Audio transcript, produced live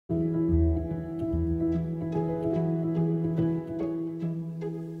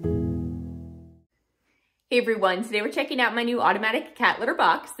Hey everyone, today we're checking out my new automatic cat litter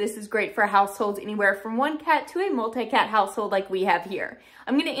box. This is great for households anywhere from one cat to a multi-cat household like we have here.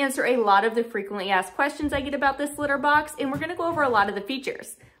 I'm going to answer a lot of the frequently asked questions I get about this litter box, and we're going to go over a lot of the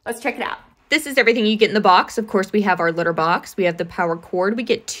features. Let's check it out. This is everything you get in the box. Of course, we have our litter box. We have the power cord. We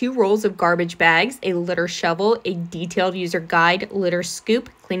get 2 rolls of garbage bags, a litter shovel, a detailed user guide, litter scoop,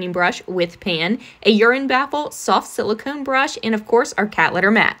 cleaning brush with pan, a urine baffle, soft silicone brush, and of course, our cat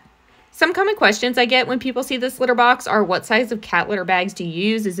litter mat. Some common questions I get when people see this litter box are, what size of cat litter bags do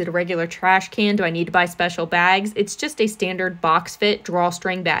you use? Is it a regular trash can? Do I need to buy special bags? It's just a standard box fit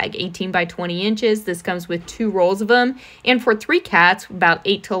drawstring bag, 18 by 20 inches. This comes with 2 rolls of them. And for 3 cats, about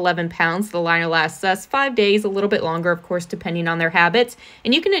 8 to 11 pounds, the liner lasts us 5 days, a little bit longer, of course, depending on their habits.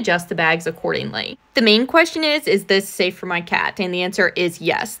 And you can adjust the bags accordingly. The main question is this safe for my cat? And the answer is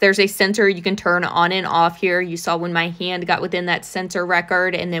yes. There's a sensor you can turn on and off here. You saw when my hand got within that sensor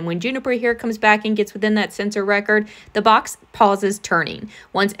record, and then when Juniper here comes back and gets within that sensor record, the box pauses turning.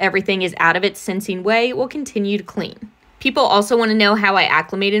 Once everything is out of its sensing way, it will continue to clean. People also want to know how I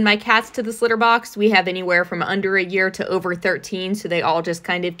acclimated my cats to this litter box. We have anywhere from under a year to over 13, so they all just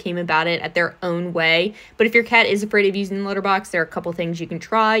kind of came about it at their own way. But if your cat is afraid of using the litter box, there are a couple things you can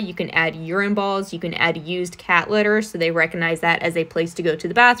try. You can add urine balls, you can add used cat litter, so they recognize that as a place to go to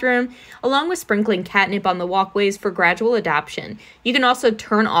the bathroom, along with sprinkling catnip on the walkways for gradual adoption. You can also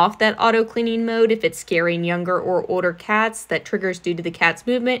turn off that auto cleaning mode if it's scaring younger or older cats. That triggers due to the cat's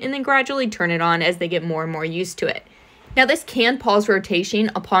movement, and then gradually turn it on as they get more and more used to it. Now, this can pause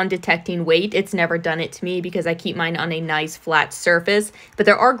rotation upon detecting weight. It's never done it to me because I keep mine on a nice flat surface, but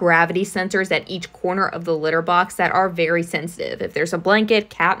there are gravity sensors at each corner of the litter box that are very sensitive. If there's a blanket,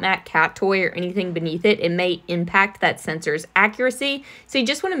 cat mat, cat toy, or anything beneath it, it may impact that sensor's accuracy. So you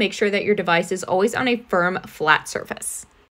just want to make sure that your device is always on a firm, flat surface.